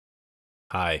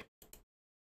Hi,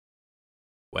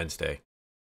 Wednesday.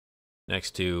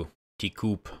 Next to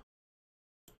T-Coop.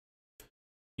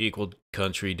 Equal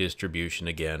country distribution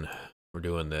again. We're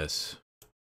doing this.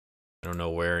 I don't know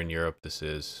where in Europe this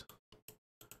is.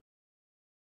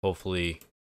 Hopefully,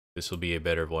 this will be a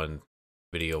better one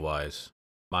video-wise.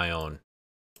 My own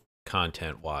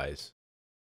content-wise.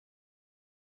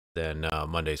 Than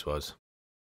Monday's was.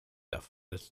 That's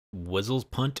Whizzle's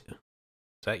Punt?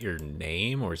 Is that your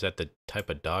name, or is that the type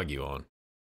of dog you own?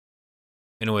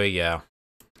 Anyway, yeah.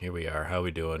 Here we are. How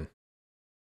we doing?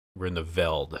 We're in the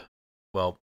Veld.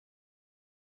 Well,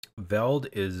 Veld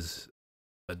is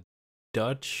a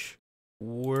Dutch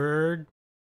word,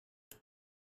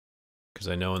 because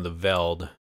I know in the Veld,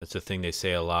 that's a thing they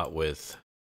say a lot with,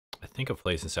 I think, a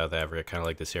place in South Africa, kind of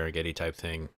like the Serengeti type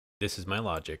thing. This is my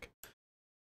logic.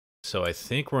 So I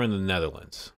think we're in the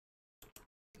Netherlands.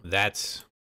 That's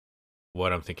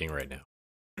what I'm thinking right now.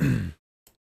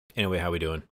 Anyway, how we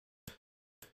doing?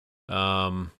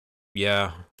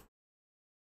 Yeah.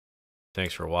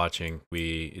 Thanks for watching.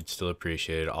 It's still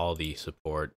appreciated, all the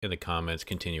support in the comments,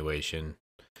 continuation.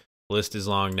 List is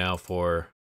long now for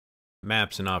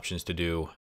maps and options to do.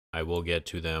 I will get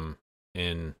to them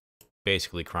in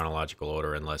basically chronological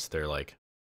order unless they're like,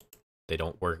 they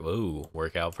don't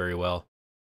work out very well.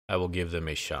 I will give them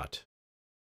a shot.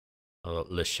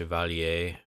 Le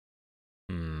Chevalier.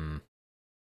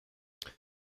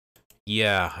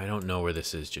 Yeah, I don't know where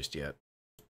this is just yet.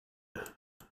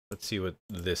 Let's see what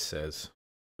this says.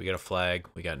 We got a flag.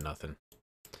 We got nothing.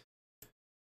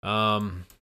 I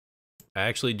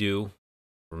actually do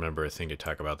remember a thing to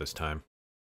talk about this time.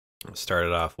 I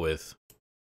started off with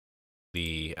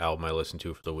the album I listened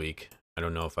to for the week. I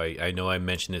don't know if I know I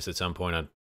mentioned this at some point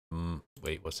on,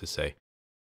 wait, what's this say?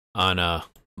 On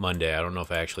Monday. I don't know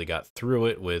if I actually got through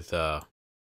it with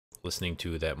listening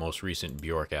to that most recent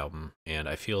Bjork album, and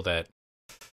I feel that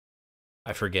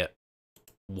I forget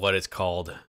what it's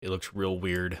called. It looks real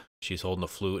weird. She's holding a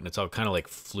flute, and it's all kind of like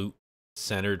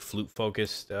flute-centered,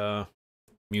 flute-focused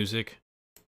music.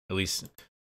 At least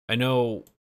I know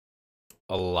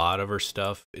a lot of her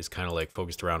stuff is kind of like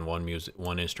focused around one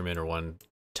instrument or one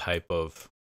type of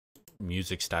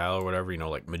music style or whatever. You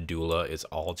know, like Medulla is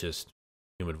all just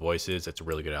human voices. It's a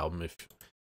really good album. If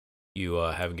you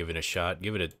haven't given it a shot,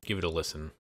 give it a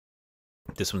listen.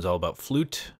 This one's all about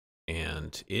flute,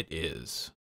 and it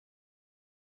is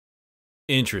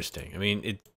interesting. I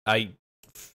mean, I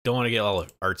don't want to get all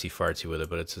artsy fartsy with it,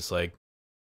 but it's just like,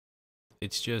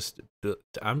 it's just,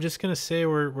 I'm just gonna say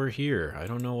we're here. I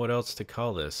don't know what else to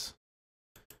call this.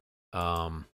 I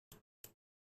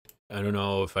don't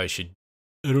know if I should.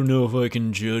 I don't know if I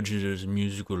can judge it as a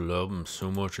musical album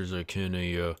so much as I can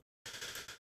a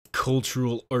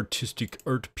cultural, artistic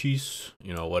art piece.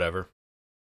 You know, whatever.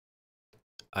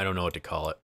 I don't know what to call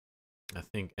it. I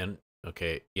think, and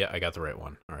okay, yeah, I got the right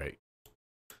one. All right.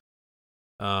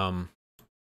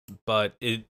 But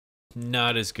it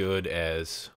not as good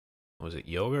as, was it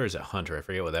Yoga or is it Hunter? I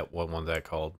forget what one's that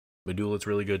called. Medulla's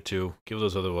really good too. Give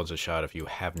those other ones a shot if you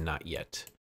have not yet.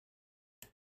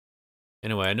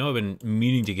 Anyway, I know I've been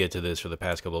meaning to get to this for the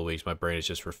past couple of weeks. My brain has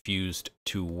just refused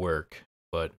to work.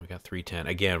 But we got 310.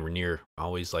 Again, we're near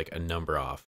always like a number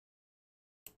off.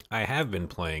 I have been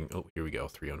playing, oh, here we go,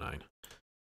 309.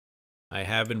 I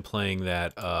have been playing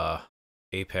that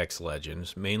Apex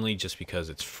Legends, mainly just because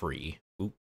it's free.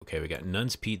 Oop, okay, we got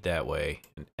Nuns Pete that way,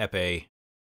 and Epee.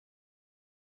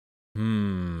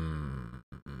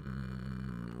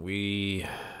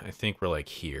 I think we're like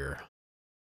here.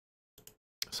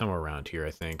 Somewhere around here,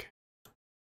 I think.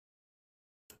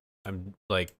 I'm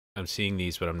seeing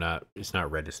these, but it's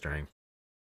not registering.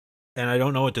 And I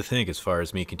don't know what to think as far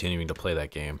as me continuing to play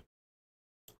that game.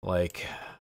 Like,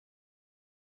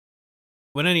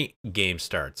 when any game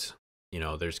starts, you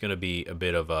know, there's going to be a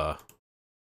bit of a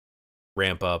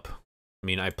ramp up. I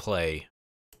mean, I play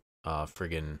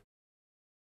friggin'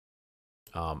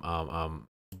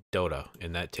 Dota,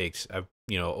 and that takes, I've,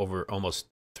 you know, over almost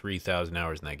 3,000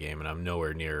 hours in that game, and I'm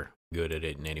nowhere near good at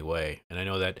it in any way. And I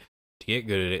know that to get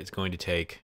good at it, it's going to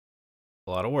take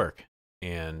a lot of work,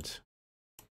 and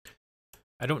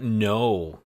I don't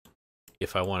know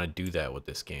if I want to do that with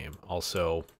this game.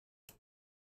 Also,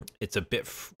 it's a bit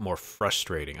more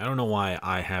frustrating. I don't know why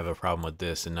I have a problem with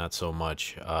this and not so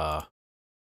much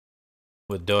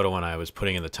with Dota when I was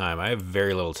putting in the time. I have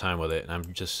very little time with it, and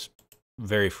I'm just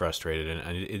very frustrated.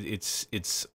 And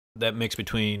it's that mix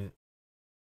between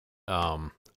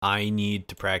I need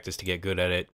to practice to get good at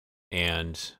it,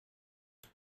 and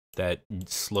that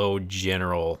slow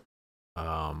general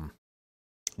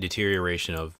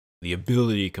deterioration of the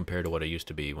ability compared to what I used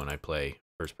to be when I play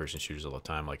first-person shooters all the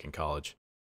time, like in college.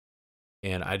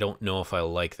 And I don't know if I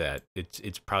like that.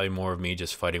 It's probably more of me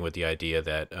just fighting with the idea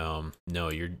that no,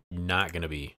 you're not going to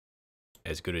be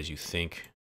as good as you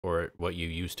think or what you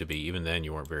used to be. Even then,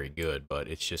 you weren't very good. But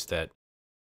it's just that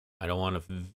I don't want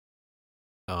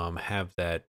to have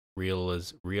that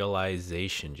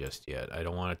realization just yet. I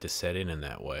don't want it to set in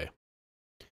that way.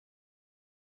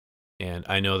 And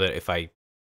I know that if I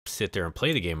sit there and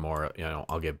play the game more,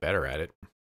 I'll get better at it.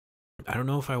 I don't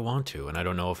know if I want to, and I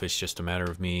don't know if it's just a matter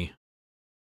of me,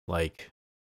 like,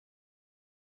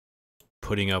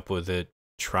 putting up with it,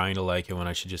 trying to like it when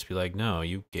I should just be like, no,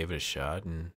 you gave it a shot,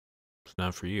 and it's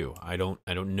not for you. I don't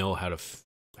know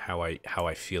how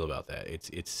I feel about that.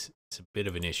 It's a bit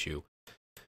of an issue.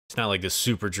 It's not like this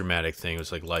super dramatic thing. It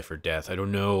was like life or death. I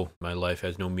don't know. My life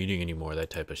has no meaning anymore. That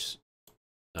type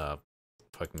of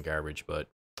fucking garbage. But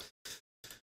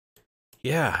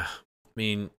yeah, I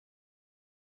mean,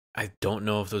 I don't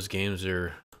know if those games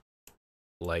are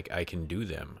like I can do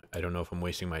them. I don't know if I'm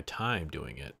wasting my time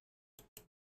doing it.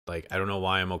 Like, I don't know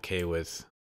why I'm okay with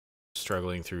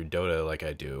struggling through Dota like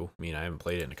I do. I mean, I haven't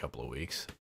played it in a couple of weeks.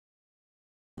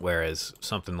 Whereas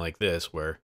something like this,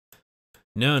 where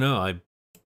no, I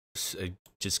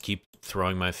just keep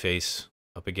throwing my face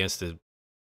up against the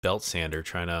belt sander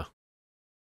trying to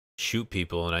shoot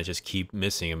people, and I just keep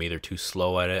missing. I'm either too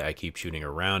slow at it, I keep shooting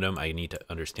around them, I need to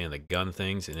understand the gun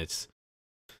things, and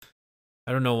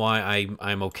I don't know why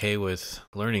I'm okay with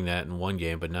learning that in one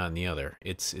game but not in the other.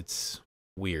 It's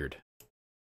weird.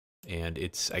 And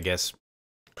it's, I guess,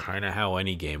 kind of how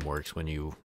any game works when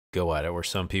you go at it, where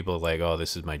some people are like, oh,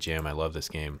 this is my jam, I love this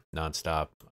game nonstop,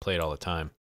 play it all the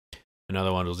time.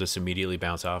 Another one will just immediately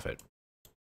bounce off it.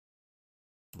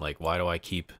 Like, why do I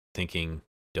keep thinking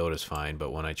Dota's fine,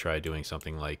 but when I try doing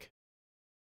something like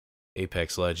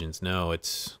Apex Legends, no,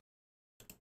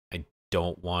 I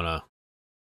don't want to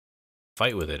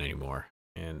fight with it anymore.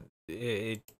 And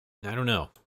I don't know.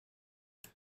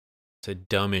 It's a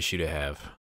dumb issue to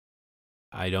have.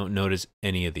 I don't notice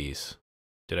any of these.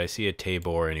 Did I see a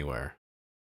Tabor anywhere?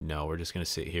 No, we're just going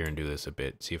to sit here and do this a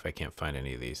bit, see if I can't find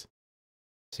any of these.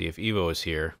 See if Evo is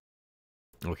here.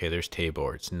 Okay, there's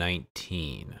Tabor. It's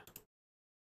 19.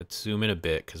 Let's zoom in a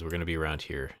bit because we're going to be around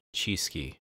here.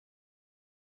 Cheesky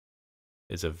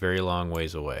is a very long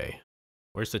ways away.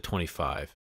 Where's the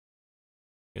 25?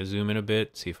 Gonna zoom in a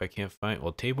bit, see if I can't find.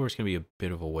 Well, Tabor's going to be a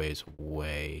bit of a ways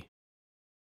away.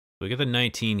 We get the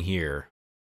 19 here.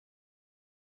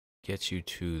 Gets you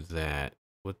to that.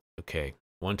 What? Okay,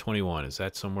 121. Is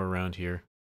that somewhere around here?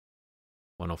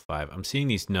 105. I'm seeing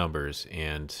these numbers,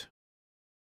 and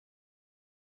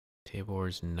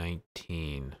Tabor's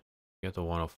 19. You got the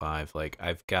 105. Like,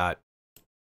 I've got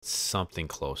something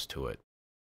close to it.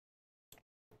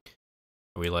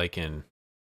 Are we like,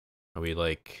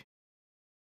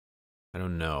 I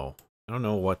don't know. I don't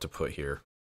know what to put here.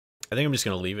 I think I'm just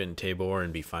going to leave it in Tabor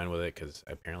and be fine with it, because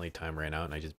apparently time ran out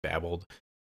and I just babbled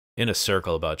in a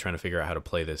circle about trying to figure out how to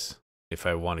play this, if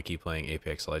I want to keep playing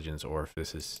Apex Legends, or if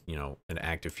this is, an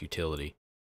act of futility.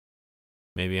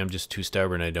 Maybe I'm just too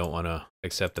stubborn. I don't want to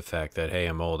accept the fact that, hey,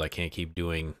 I'm old. I can't keep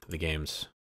doing the games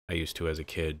I used to as a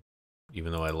kid,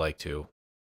 even though I like to.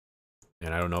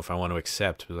 And I don't know if I want to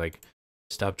accept, like,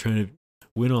 stop trying to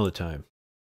win all the time.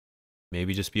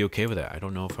 Maybe just be okay with that. I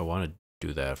don't know if I want to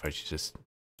do that, if I should just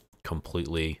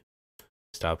completely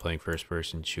stop playing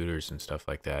first-person shooters and stuff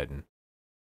like that and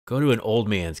go to an old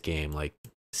man's game like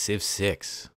Civ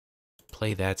 6.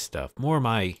 Play that stuff. More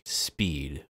my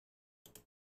speed.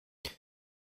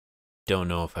 Don't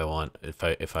know if I want,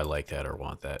 if I like that or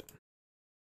want that.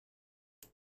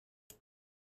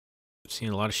 I've seen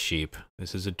a lot of sheep.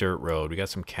 This is a dirt road. We got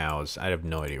some cows. I have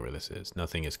no idea where this is.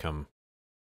 Nothing has come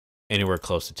anywhere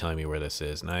close to telling me where this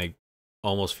is. And I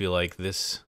almost feel like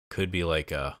this could be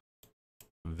like a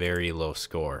very low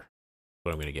score.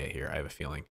 What I'm going to get here, I have a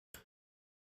feeling.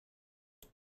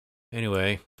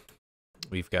 Anyway,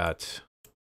 we've got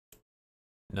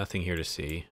nothing here to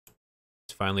see.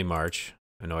 It's finally March.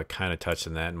 I know I kind of touched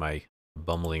on that in my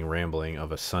bumbling rambling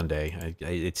of a Sunday.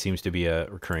 It seems to be a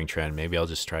recurring trend. Maybe I'll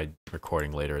just try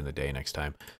recording later in the day next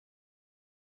time.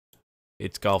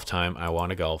 It's golf time. I want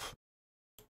to golf.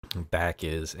 Back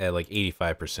is at like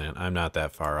 85%. I'm not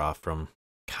that far off from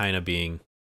kind of being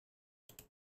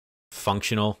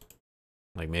functional.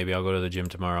 Like, maybe I'll go to the gym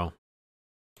tomorrow.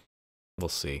 We'll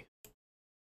see.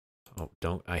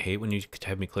 Oh, I hate when you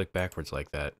have me click backwards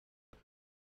like that.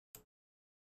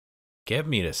 Get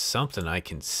me to something I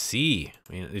can see.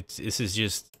 I mean, this is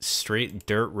just straight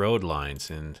dirt road lines,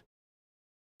 and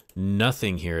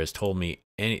nothing here has told me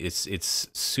any. It's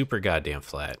super goddamn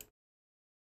flat.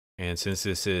 And since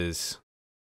this is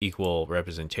equal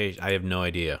representation, I have no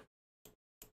idea.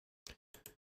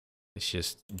 It's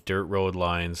just dirt road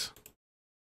lines.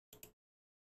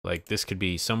 Like, this could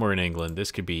be somewhere in England.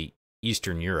 This could be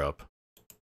Eastern Europe.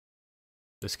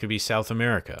 This could be South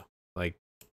America. Like,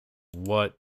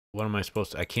 what am I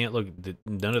supposed to... I can't look...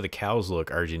 None of the cows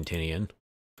look Argentinian.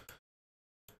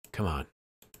 Come on.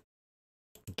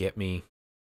 Get me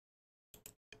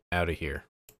out of here.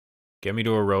 Get me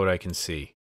to a road I can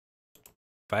see.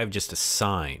 If I have just a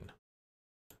sign,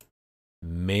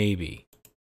 maybe.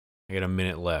 I got a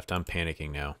minute left. I'm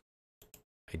panicking now.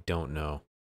 I don't know.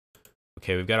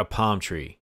 Okay, we've got a palm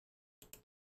tree.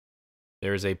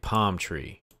 There's a palm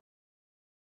tree.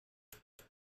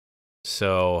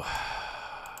 So,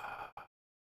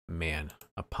 man,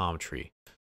 a palm tree.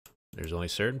 There's only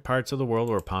certain parts of the world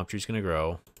where a palm tree's going to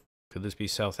grow. Could this be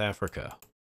South Africa?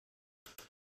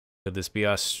 Could this be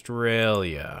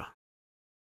Australia?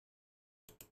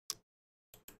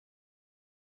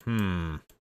 Wow,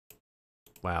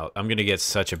 I'm going to get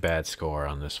such a bad score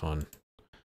on this one.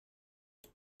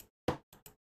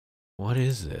 What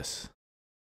is this?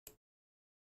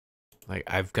 Like,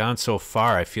 I've gone so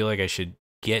far, I feel like I should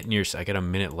get near... I got a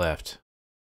minute left.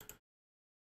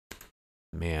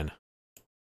 Man.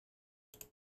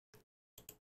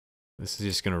 This is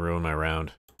just going to ruin my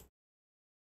round.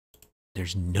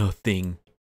 There's nothing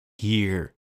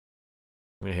here.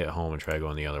 I'm going to hit home and try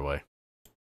going the other way.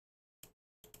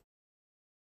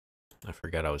 I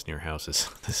forgot I was near houses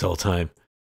this whole time.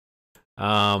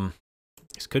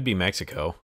 This could be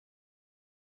Mexico.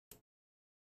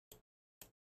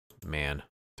 Man,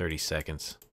 30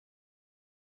 seconds.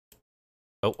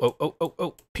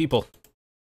 Oh, people.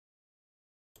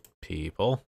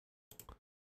 People.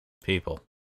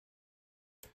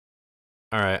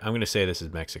 Alright, I'm going to say this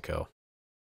is Mexico.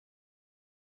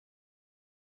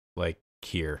 Like,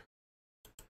 here.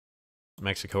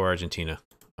 Mexico, Argentina.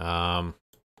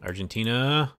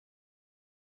 Argentina.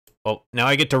 Oh, now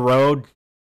I get to road.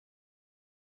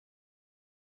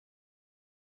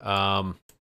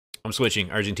 I'm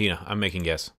switching. Argentina. I'm making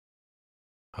guess.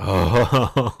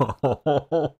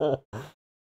 Oh,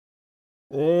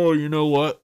 you know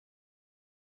what?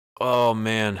 Oh,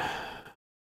 man.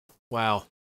 Wow.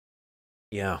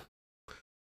 Yeah.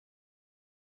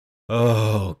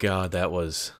 Oh, God, that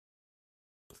was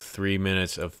 3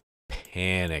 minutes of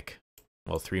panic.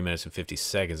 Well, 3 minutes and 50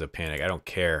 seconds of panic. I don't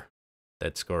care.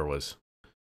 That score was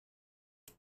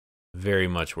very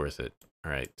much worth it.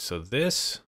 All right, so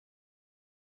this...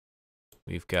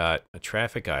 We've got a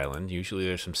traffic island. Usually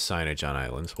there's some signage on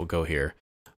islands. We'll go here.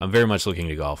 I'm very much looking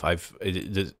to golf. As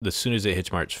soon as it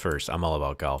hits March 1st, I'm all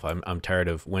about golf. I'm tired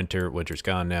of winter. Winter's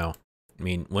gone now. I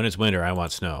mean, when it's winter, I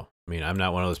want snow. I mean, I'm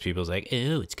not one of those people who's like,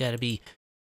 oh, it's got to be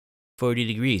 40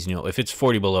 degrees. You know, if it's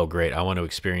 40 below, great. I want to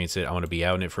experience it. I want to be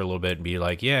out in it for a little bit and be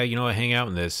like, yeah, you know what, hang out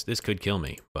in this. This could kill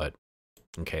me. But,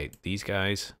 okay, these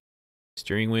guys.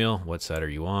 Steering wheel. What side are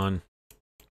you on?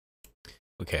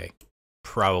 Okay.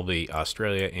 Probably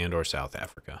Australia and or South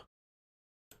Africa.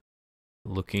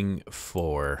 Looking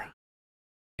for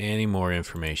any more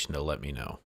information to let me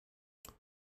know.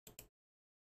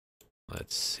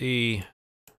 Let's see.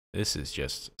 This is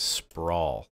just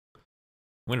sprawl. I'm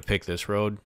going to pick this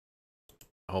road.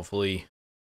 Hopefully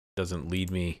it doesn't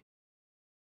lead me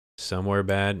somewhere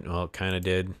bad. Well, it kind of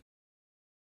did.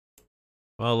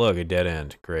 Well, look, a dead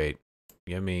end. Great.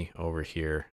 Get me over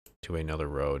here to another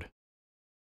road.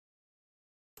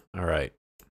 All right.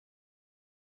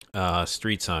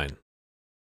 Street sign.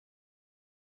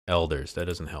 Elders. That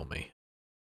doesn't help me.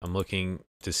 I'm looking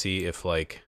to see if,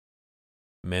 like,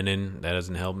 Menin. That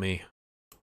doesn't help me.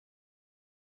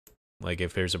 Like,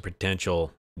 if there's a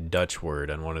potential Dutch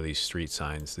word on one of these street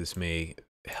signs, this may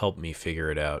help me figure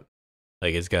it out.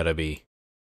 Like, it's got to be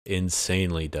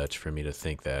insanely Dutch for me to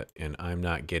think that. And I'm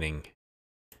not getting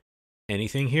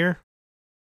anything here.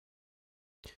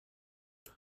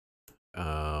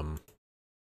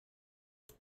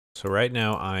 So right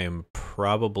now I am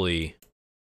probably,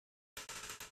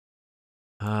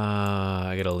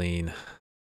 I gotta lean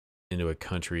into a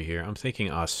country here. I'm thinking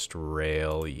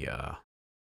Australia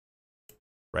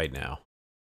right now.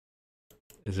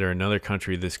 Is there another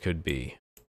country this could be?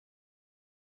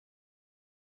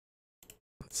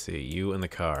 Let's see, you in the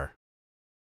car.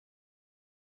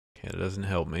 Okay, that doesn't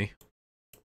help me.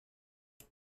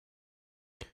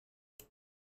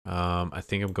 I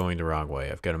think I'm going the wrong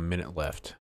way. I've got a minute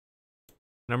left.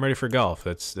 And I'm ready for golf.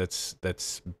 That's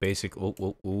basic.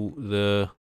 The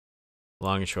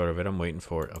long and short of it, I'm waiting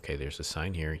for it. Okay, there's a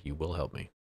sign here. You will help me.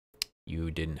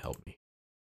 You didn't help me.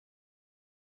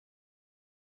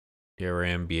 Here I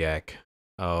am, Biak.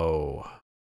 Oh.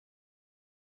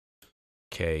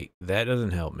 Okay, that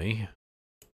doesn't help me.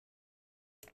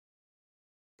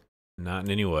 Not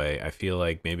in any way. I feel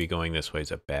like maybe going this way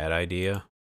is a bad idea.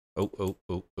 Oh.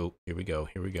 Here we go.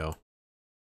 Here we go.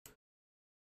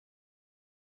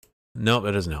 Nope,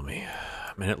 that doesn't help me.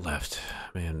 A minute left.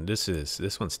 Man, this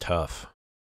one's tough.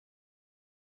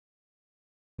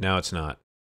 Now it's not.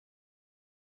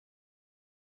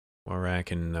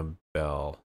 Warak and the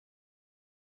Bell.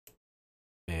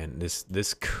 Man,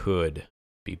 this could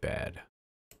be bad.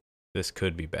 This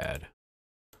could be bad.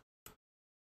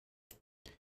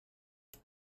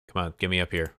 Come on, get me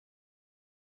up here.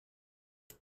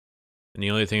 And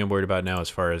the only thing I'm worried about now as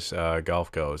far as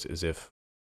golf goes is if...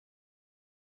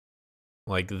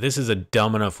 Like, this is a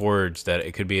dumb enough words that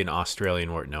it could be an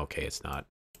Australian word. No, okay, it's not.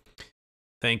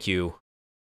 Thank you.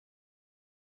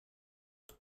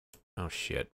 Oh,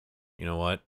 shit. You know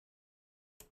what?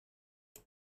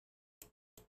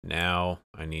 Now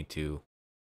I need to...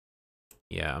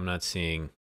 Yeah, I'm not seeing...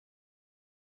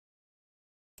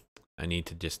 I need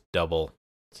to just double.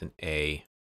 It's an A.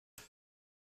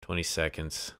 20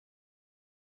 seconds.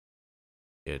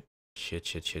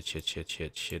 Shit.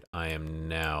 I am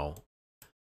now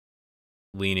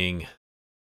leaning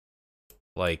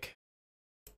like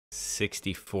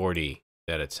 60-40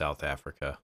 that it's South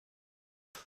Africa.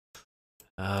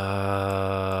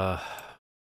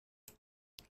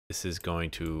 This is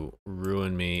going to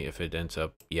ruin me if it ends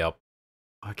up... Yep.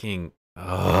 Fucking...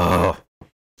 Oh.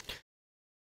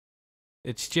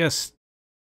 It's just...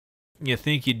 You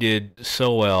think you did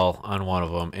so well on one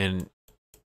of them, and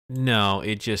no,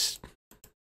 it just...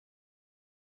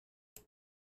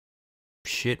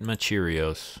 Shit my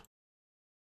Cheerios.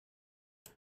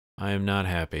 I am not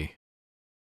happy.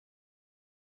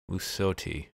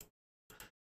 Lusoti.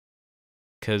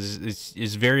 Because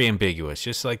it's very ambiguous,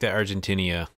 just like the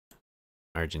Argentina.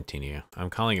 I'm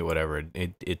calling it whatever.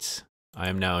 It's... I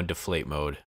am now in deflate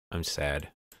mode. I'm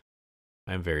sad.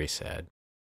 I'm very sad.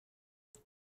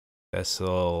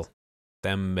 Vessel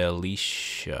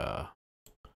Thembelisha.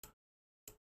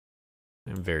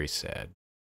 I'm very sad.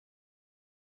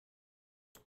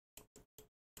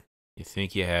 You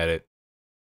think you had it.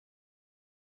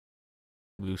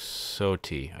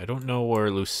 Lusoti. I don't know where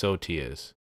Lusoti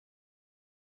is.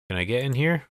 Can I get in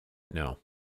here? No.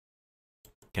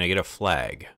 Can I get a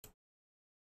flag?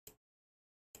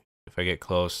 If I get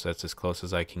close, that's as close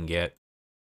as I can get.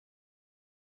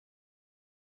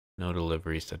 No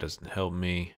deliveries, that doesn't help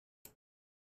me.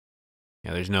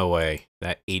 Yeah, there's no way.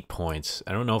 That 8 points.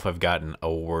 I don't know if I've gotten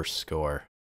a worse score.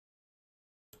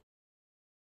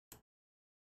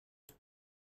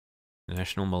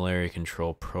 National Malaria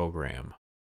Control Program.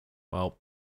 Well,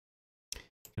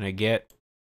 can I get...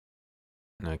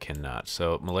 No, I cannot.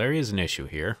 So, malaria is an issue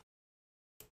here.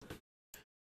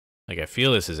 Like, I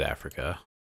feel this is Africa.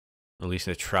 At least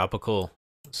a tropical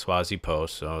Swazi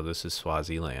post, so this is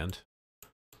Swaziland.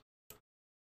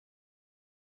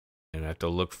 And I have to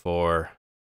look for...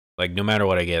 Like, no matter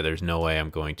what I get, there's no way I'm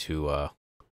going to...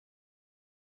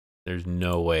 there's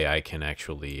no way I can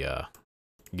actually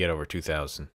get over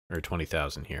 2,000 or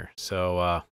 20,000 here.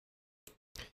 So,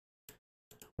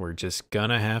 we're just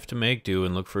gonna have to make do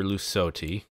and look for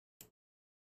Lusoti.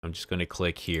 I'm just gonna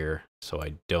click here so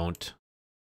I don't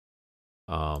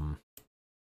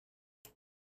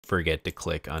forget to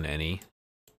click on any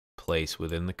place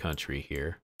within the country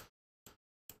here.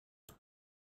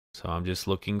 So I'm just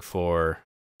looking for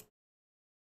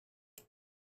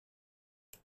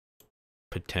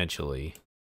potentially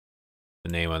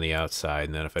the name on the outside,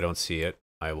 and then if I don't see it,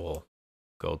 I will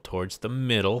go towards the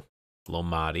middle,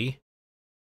 Lomati.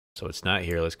 So it's not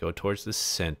here. Let's go towards the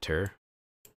center,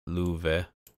 Luve.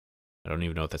 I don't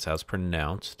even know if that's how it's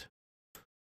pronounced.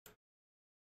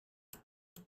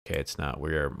 Okay, it's not.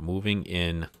 We are moving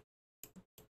in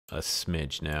a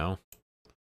smidge now.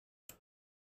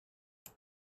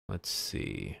 Let's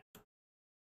see.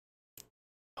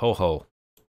 Ho.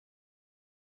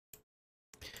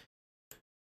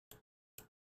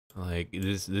 Like,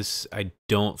 this, I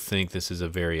don't think this is a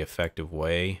very effective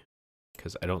way,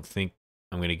 because I don't think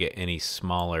I'm going to get any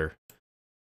smaller.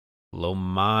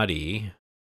 Lomati.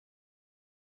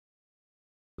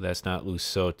 That's not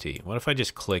Lusoti. What if I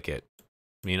just click it?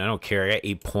 I mean, I don't care. I got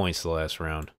 8 points the last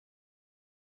round.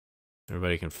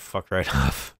 Everybody can fuck right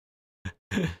off.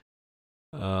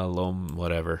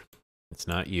 Whatever. It's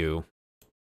not you.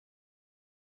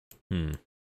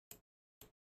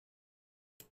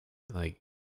 Like,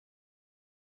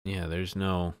 yeah, there's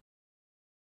no...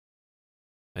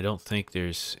 I don't think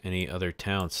there's any other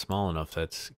town small enough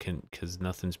that's because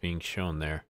nothing's being shown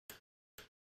there.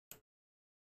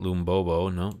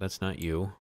 Lumbobo, no, that's not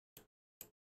you.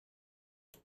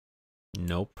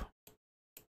 Nope.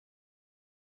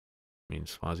 mean,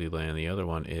 Swaziland. The other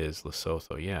one is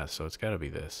Lesotho. Yeah, so it's got to be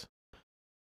this.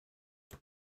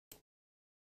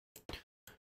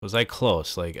 Was I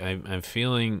close? Like I'm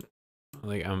feeling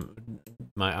like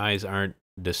my eyes aren't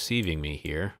deceiving me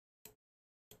here.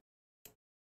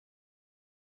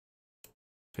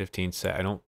 15 sec. I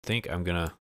don't think I'm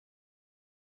gonna.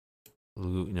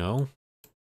 No.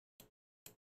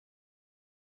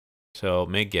 So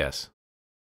make guess.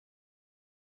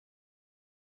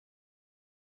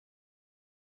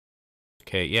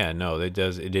 Okay, yeah, no, it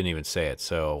didn't even say it.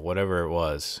 So whatever it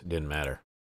was, didn't matter.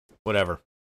 Whatever.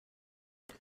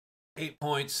 8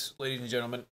 points, ladies and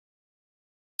gentlemen.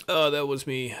 Oh, that was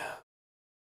me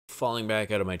falling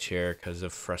back out of my chair because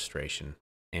of frustration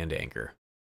and anger.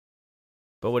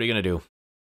 But what are you going to do?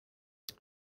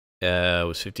 It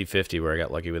was 50-50 where I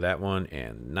got lucky with that one,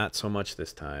 and not so much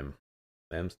this time.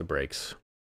 Them's the breaks.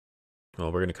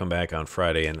 Well, we're going to come back on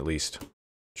Friday and at least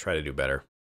try to do better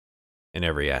in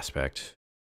every aspect.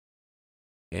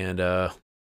 And,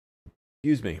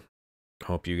 excuse me.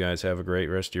 Hope you guys have a great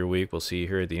rest of your week. We'll see you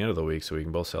here at the end of the week so we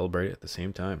can both celebrate at the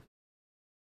same time.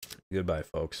 Goodbye,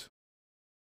 folks.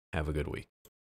 Have a good week.